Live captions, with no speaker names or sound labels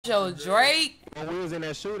Yo, Drake. We was in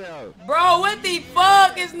that shootout. Bro, what the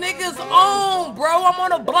fuck is niggas on, bro? I'm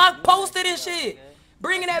on a block posted and shit.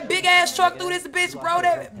 Bringing that big ass truck through this bitch, bro.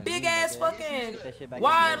 That big ass fucking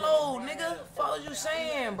wide load, nigga. Fuck was you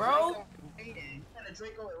saying, bro?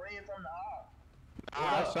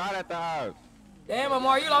 I shot at the house. Damn,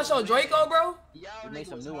 Amar, you lost your Draco, bro? You made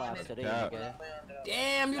some new ops today, nigga.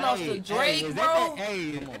 Damn, you lost the Drake, bro?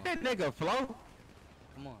 Is that nigga Flo?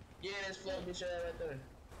 Come on. Yeah, that's Flo, bitch, right there.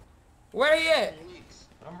 Where he at?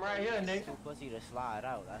 I'm right here, nigga. Too pussy to slide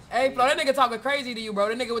out. That's Hey, Flo, that nigga talking crazy to you, bro.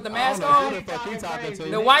 That nigga with the mask on. Who the fuck he talking to?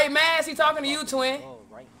 The white mask, he talking to you, twin. Oh,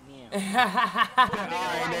 right now.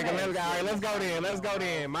 Alright, nigga, let's go then. Let's go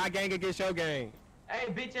then. My gang against your gang.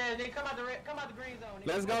 Hey, bitch ass nigga, come out the green zone. Nigga.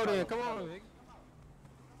 Let's go then. Come on, nigga.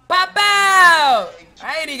 Pop out!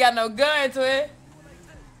 I ain't even got no gun, twin.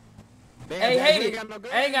 Hey, hate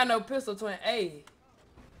it. I ain't got no pistol, twin.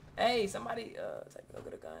 Hey, somebody, go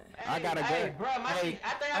get a gun. Hey, I got a gun. Hey, bro, my shit, I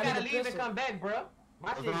think I gotta leave and come back, bro.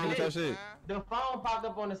 My shit glitched. The phone popped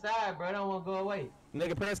up on the side, bro. It don't want to go away.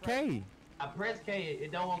 Nigga, press K. I press K,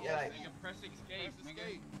 it don't want to, like. Nigga, press escape,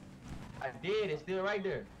 nigga. I did, it's still right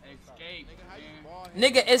there. Escape,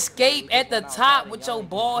 Nigga, escape at the top with your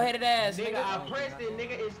ball-headed ass, Nigga, nigga. I pressed it,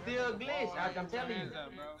 nigga, it's still glitched. I'm telling you.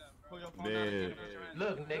 Pull your phone out.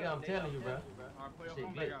 Look, nigga, I'm telling you, bro. Alright, pull your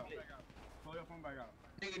phone back out. Pull your phone back out.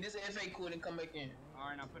 Nigga, this FA cool and come back in.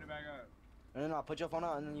 Alright, now put it back up. No, put your phone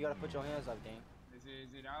out and then you gotta put your hands up, gang. Is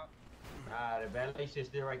it out? Nah, the valet shit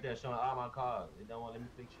still right there showing all my cards. It don't want to let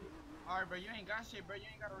me fix shit. Alright, bro, you ain't got shit, bro. You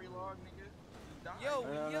ain't gotta relog, nigga. Just die.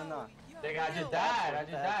 No. Nigga, I just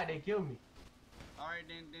died. They killed me. Alright,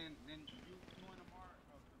 then you in the bar.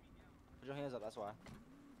 Put your hands up, that's why.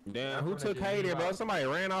 Damn, who took Haiti, bro? Somebody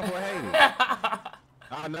ran off with Haiti.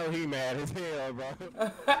 I know he mad as hell, bro.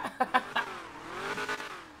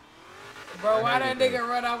 Bro, why that nigga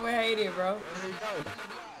run off with Haiti, bro? There he go.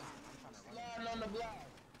 Sliding on the block.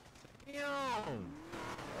 Damn.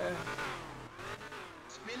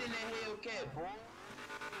 Spinning that Hellcat, bro.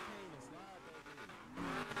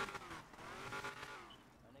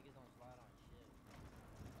 Niggas don't slide on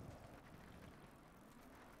shit.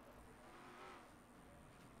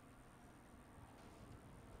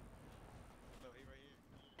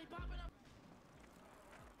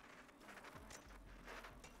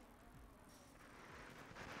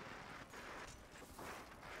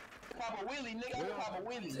 Papa Willie, nigga, I'm Papa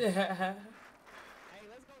Willie. Hey,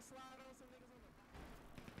 let's go slide on some niggas on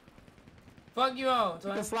the Fuck you on,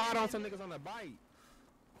 You can slide on some niggas on the bike.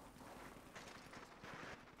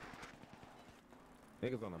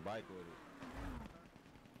 Niggas on the bike with it.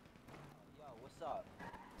 Yo, what's up?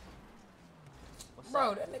 What's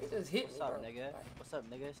Bro, up? that nigga just hit me, What's up, bro. nigga? What's up,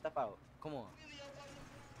 nigga? Step out. Come on.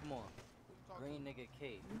 Come on. Green nigga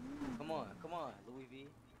K. Come on, Louis V.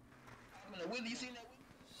 Willie, you seen that?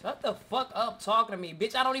 Shut the fuck up talking to me,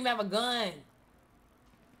 bitch. I don't even have a gun.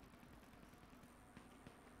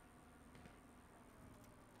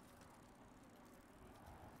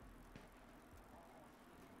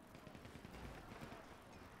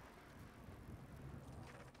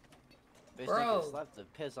 Bitch, Bro. nigga slapped the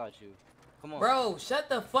piss out you. Come on. Bro, shut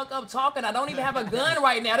the fuck up talking. I don't even have a gun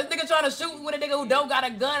right now. This nigga trying to shoot me with a nigga who don't got a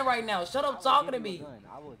gun right now. Shut up talking to me.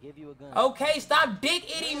 I will give you a gun. Okay, stop dick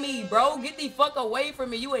eating me, bro. Get the fuck away from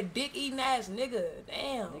me. You a dick eating ass nigga.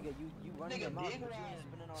 Damn. Nigga, you running your mouth, but you ain't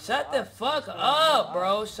spinning on Shut no the ops. fuck up,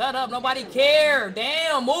 bro. Shut up. Nobody care.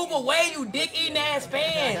 Damn, move away, you dick eating ass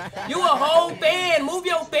fan. You a whole fan. Move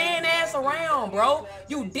your fan ass around, bro.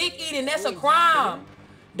 You dick eating, that's a crime.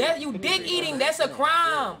 You dick eating, that's a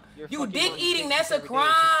crime. You dick eating, that's a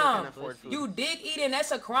crime. You dick eating,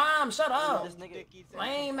 that's a crime. Shut up.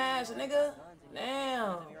 Lame ass nigga.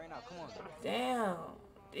 Damn. Damn.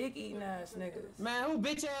 Dick eating ass niggas. Man, who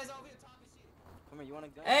bitch ass over here talking shit? Come here, you want a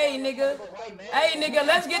gun? Hey nigga,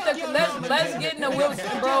 let's get in the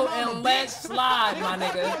whips, bro, and let's slide, my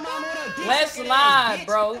nigga. Let's slide,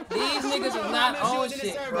 bro. These niggas is not on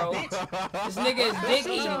shit, bro. This nigga is dick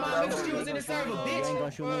eating, bro. She was in the server, You bitch. ain't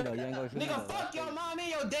gonna shoot me though. You ain't gonna shoot me Nigga, though. fuck your mom and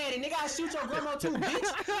your daddy. Nigga, I shoot your grandma too,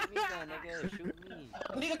 bitch. Shoot me then, nigga. Shoot me.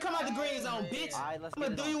 Nigga, come out the green zone, bitch. Alright, let's I'ma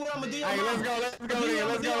get it do you on. what I'ma do your Hey, mama.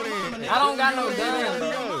 let's go then. I don't got no I'ma gun, do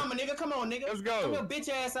your bro. mama, nigga. Come on, nigga. Let's go. Come your bitch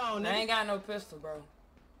ass on, I nigga. ain't got no pistol, bro.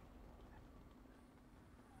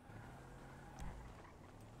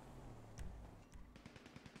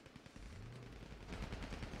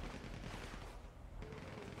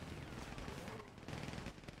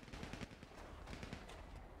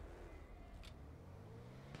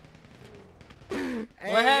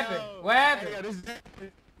 What happened? What happened?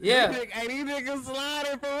 Yeah. Hey, these niggas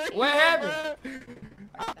sliding for real. What happened?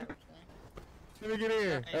 Let me get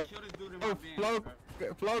in. Hey, kill this dude in my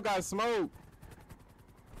van. Flo got smoked.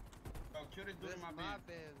 Bro, kill this dude in my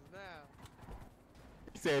van.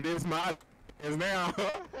 He said, this my is now.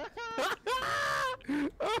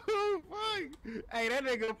 Oh, fuck. Hey, that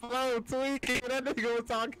nigga Flo tweaking. That nigga was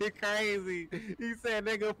talking crazy. He said,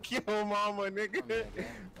 nigga, kill mama, nigga.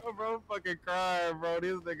 Oh, bro, fucking crying, bro.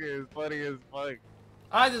 This nigga is funny as fuck.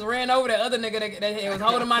 I just ran over that other nigga that was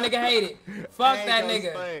holding my nigga hated. Fuck that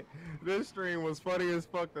nigga. Say, this stream was funny as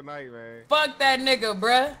fuck tonight, man. Fuck that nigga,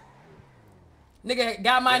 bruh. Nigga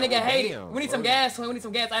got my nigga hated. Damn, We need some gas, twin. We need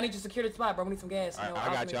some gas. I need you to secure the spot, bro. We need some gas. You know,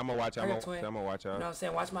 I got you. I'm gonna watch out. I'm gonna watch out. You know what I'm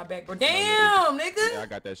saying? Watch my back, bro. Damn, nigga. Yeah, I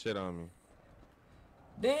got that shit on me.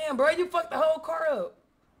 Damn, bro. You fucked the whole car up.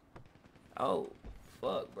 Oh,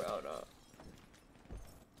 fuck, bro. No.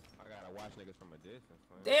 I gotta watch niggas from a distance,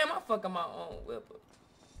 man. Damn, I'm fucking my own whip up.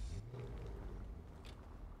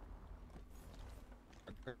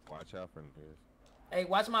 Watch out for niggas. Hey,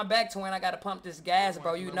 watch my back, twin. I gotta pump this gas,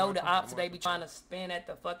 bro. You know the ops, they be trying to spin at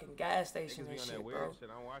the fucking gas station and shit, bro. Shit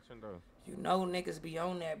I'm watching, though. You know niggas be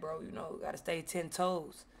on that, bro. You know, gotta stay 10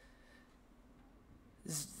 toes.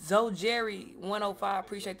 Zo Jerry 105,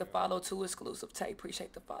 appreciate the follow. 2 exclusive tape,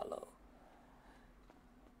 appreciate the follow.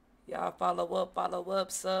 Y'all follow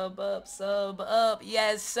up, sub up.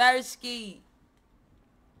 Yes, sirski.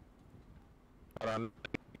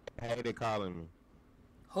 Hated calling me.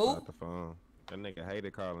 Who? Got the phone. That nigga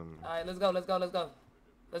hated calling me. Alright, let's go. Let's go,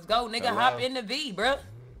 nigga. Hello? Hop in the V, bruh.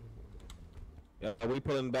 Yeah, we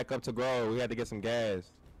pulling back up to Grove. We had to get some gas.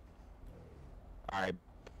 Alright.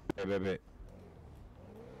 Bet.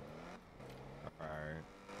 Alright.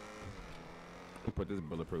 We put this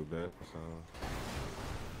bulletproof back. So.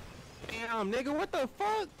 Damn, nigga, what the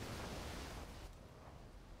fuck?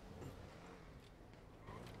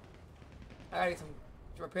 I gotta get some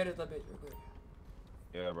repair this little bitch real quick.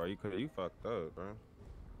 Yeah, bro, you fucked up, bro.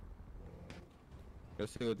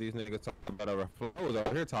 Let's see what these niggas talking about over flows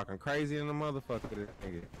over here talking crazy in the motherfucker. This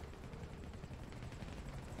nigga.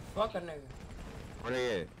 Fuck a nigga. Where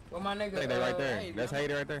they at? Where my nigga? Hey, they right there. Hey, That's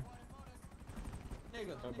Hater right there.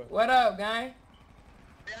 what up, gang?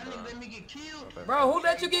 Let me get killed. Bro, who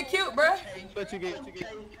let you get killed, bro? Let you get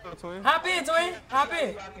twin. Hop in, twin. Hop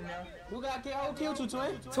in. Who got killed? Who killed you,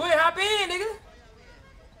 twin? Twin, hop in, nigga.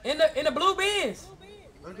 In the blue bins.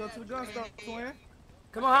 Let's go to the gun store, twin.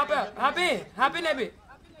 Come on, hop out. Hop in. Hop in that bitch.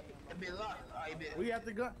 We at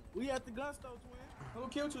the gun store, twin. Who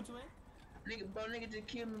killed you, twin? Nigga just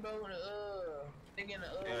killed me, bro. Nigga in the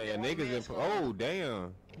Yeah, niggas been. Oh,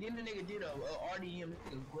 damn. Then the nigga did a RDM.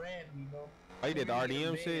 Nigga grabbed me, bro. Oh, you did the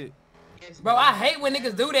RDM shit? Bro, I hate when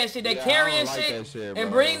niggas do that shit. They Yeah, carrying I don't like shit, that shit,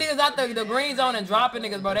 and bro. bring niggas out the green zone and dropping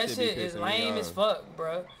niggas, bro. That That shit shit be is pissing me lame as off. fuck,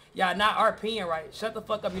 bro. Y'all not RPing right. Shut the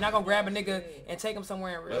fuck up. You're not gonna grab a nigga and take him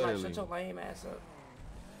somewhere in real life. Literally. Shut your lame ass up.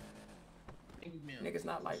 Niggas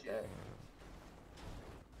not like that.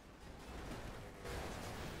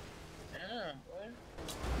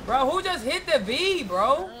 Bro, who just hit the V,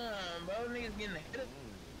 bro? Bro, niggas getting a hit.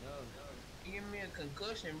 Give me a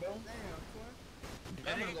concussion, bro.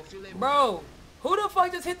 I'm gonna go feel that. Bro, who the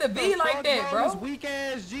fuck just hit the V like that, This bro? weak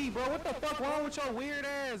ass G, bro. What the fuck wrong with your weird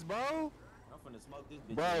ass, bro? I'm finna smoke this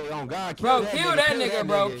bitch. Bro, on God, Bro, kill that nigga,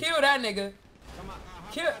 bro. Kill that nigga. Come on,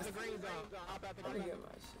 Kill. Let me get my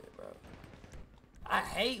shit, bro. I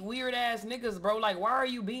hate weird ass niggas, bro. Like, why are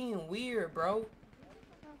you being weird, bro?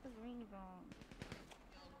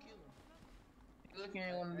 Look,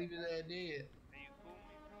 ain't wanna leave his ass dead.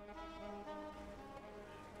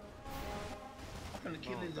 I'm finna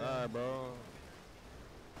kill his ass. Alright, bro.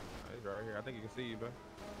 He's right here. I think you can see you, bro.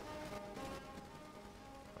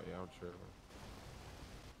 Oh, yeah, I'm tripping.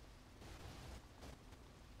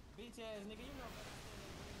 Bitch ass nigga, you know.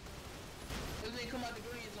 This nigga come out the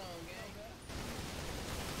green zone, gang.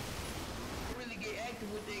 Really get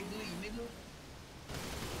active with that glee, nigga.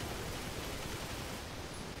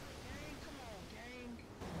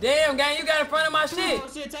 Damn, gang, you got in front of my shit. Oh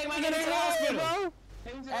shit, take my nigga to the hospital.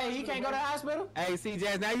 Hey, he can't go to the hospital? Hey, see,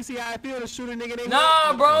 Jazz, now you see how I feel to shoot a nigga in the Nah,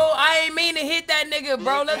 head? bro, I ain't mean to hit that nigga,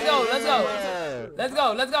 bro. Let's go, let's go. Let's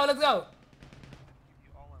go, let's go, let's go.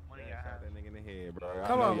 Shot that nigga in the head, bro.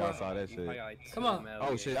 Come I know on, y'all bro. saw that shit. Come on.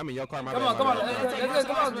 Oh, shit, I'm in your car, my Come bad, on, come my on, bad. let's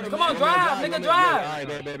go, come on, drive, nigga, drive. Alright,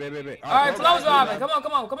 bet. Alright, flow driving. Come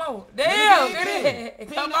on. Damn, get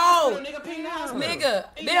it. Come on. Nigga, ping the hospital. Nigga.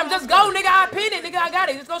 Damn, just go, nigga. I pin it, nigga. I got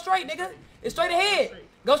it. Just go straight, nigga. It's straight ahead.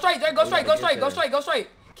 Go straight, go straight.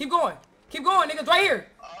 Keep going, nigga. It's right here.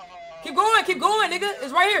 Keep going, nigga.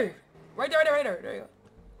 It's right here. Right there. There you go.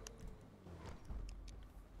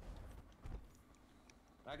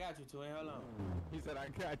 I got you, twin. Hold on. He said, I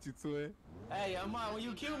got you, twin. Hey, I'm on. When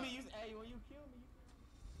you kill me, when you kill me,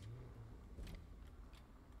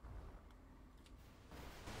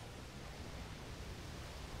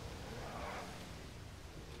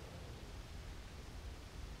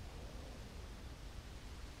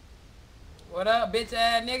 What up, bitch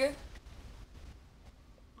ass nigga?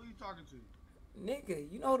 Who you talking to? Nigga,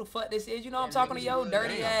 you know who the fuck this is. You know I'm talking to your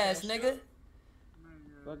dirty ass, nigga.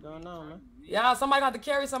 What's going on, man? Y'all, somebody gonna have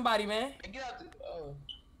to carry somebody, man. Get out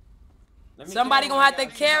the. Somebody gonna have to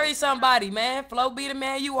carry somebody, man. Flo be the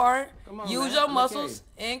man you are. Use your muscles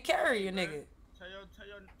and carry a nigga. Tell your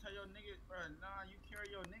nigga, bro. Nah, you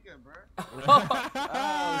carry your nigga, bro.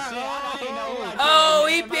 Oh,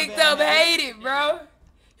 he picked up hated, bro.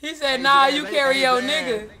 He said, nah, you carry your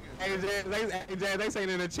nigga. Hey, they saying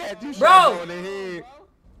in the chat you Bro. shot on the head.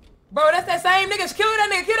 Bro, that's that same nigga. Kill that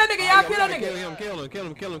nigga, y'all, kill that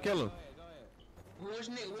nigga. Kill him. Which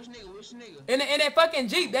nigga? In that fucking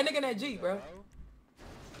Jeep, that nigga in that Jeep, bro.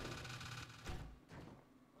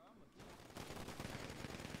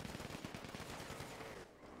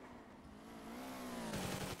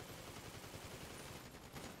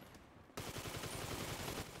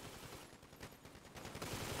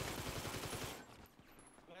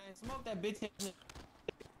 Smoke that bitch.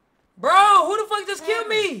 Bro, who the fuck just killed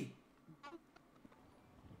me?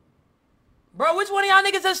 Bro, which one of y'all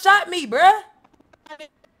niggas just shot me, bruh?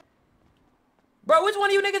 Bro, which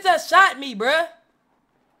one of you niggas just shot me, bruh?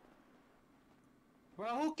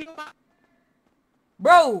 Bro, who killed my...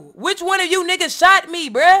 Bro, which one of you niggas shot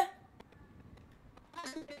me, bruh?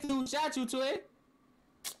 Who shot you, twin?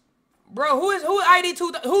 Bro, who ID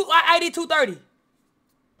 230?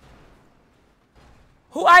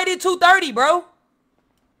 Who ID 230, bro?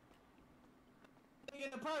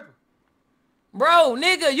 In the purple. Bro,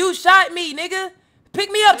 nigga, you shot me, nigga.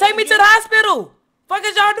 Pick me up, take me to the hospital. Fuck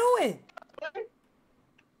is y'all doing?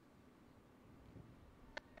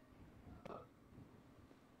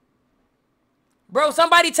 Bro,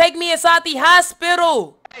 somebody take me inside the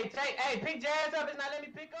hospital. Hey, pick Jazz up. It's not letting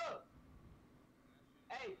me pick up.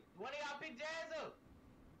 Hey, one of y'all pick Jazz up.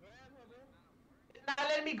 It's not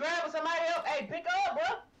letting me grab her. Somebody help. Hey, pick her up,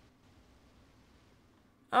 bro.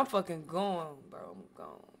 I'm fucking gone, bro. I'm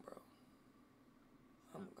gone, bro.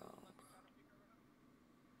 I'm gone,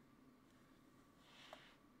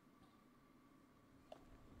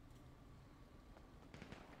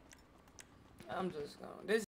 bro. I'm just gone. This